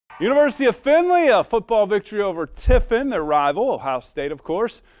University of Findlay, a football victory over Tiffin, their rival, Ohio State, of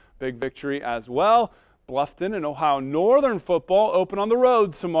course. Big victory as well. Bluffton and Ohio Northern football open on the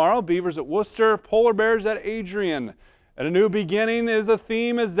road tomorrow. Beavers at Worcester, Polar Bears at Adrian. And a new beginning is a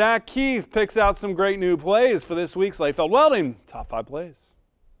theme as Zach Keith picks out some great new plays for this week's Lefeld Welding Top 5 Plays.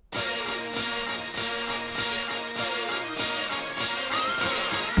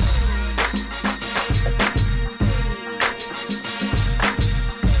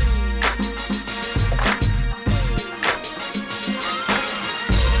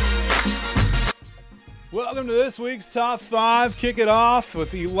 Welcome to this week's Top 5. Kick it off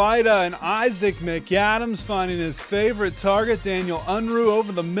with Elida and Isaac McAdams finding his favorite target, Daniel Unruh,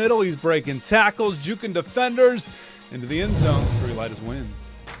 over the middle. He's breaking tackles, juking defenders into the end zone for Elida's win.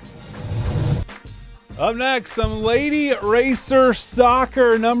 Up next, some Lady Racer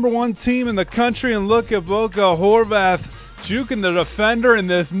Soccer, #1 team in the country, and look at Boca Horvath juking the defender, and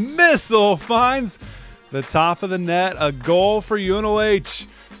this missile finds the top of the net. A goal for UNLH.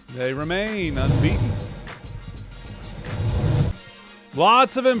 They remain unbeaten.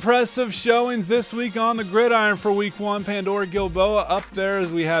 Lots of impressive showings this week on the gridiron for week 1. Pandora Gilboa up there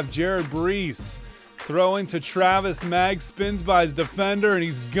as we have Jared Brees throwing to Travis Mag, spins by his defender, and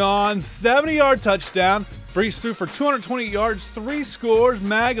he's gone. 70-yard touchdown. Brees threw for 220 yards, 3 scores.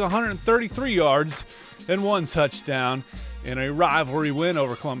 Mag 133 yards and 1 touchdown in a rivalry win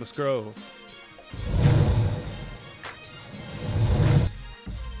over Columbus Grove.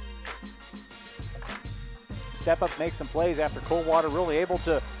 Step up, make some plays after Coldwater really able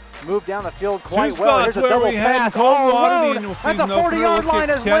to move down the field quite Two well. spots Here's a where double we had pass Coldwater, all Daniel alone sees at the no 40-yard line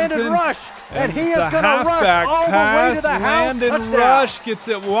as Landon Rush, and he is going to rush all the way to the house. Landon Touchdown. Rush gets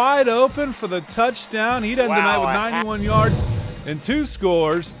it wide open for the touchdown. He'd end the night with 91 yards and 2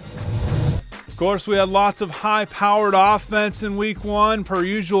 scores. Of course, we had lots of high-powered offense in week 1. Per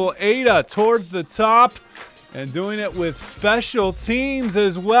usual, Ada towards the top and doing it with special teams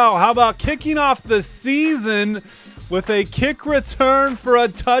as well. How about kicking off the season with a kick return for a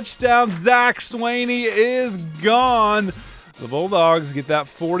touchdown? Zach Swaney is gone. The Bulldogs get that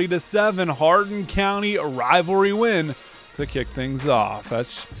 40-7 Hardin County rivalry win to kick things off.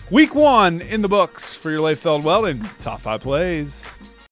 That's week 1 in the books for your Lefeld Welding Top 5 Plays.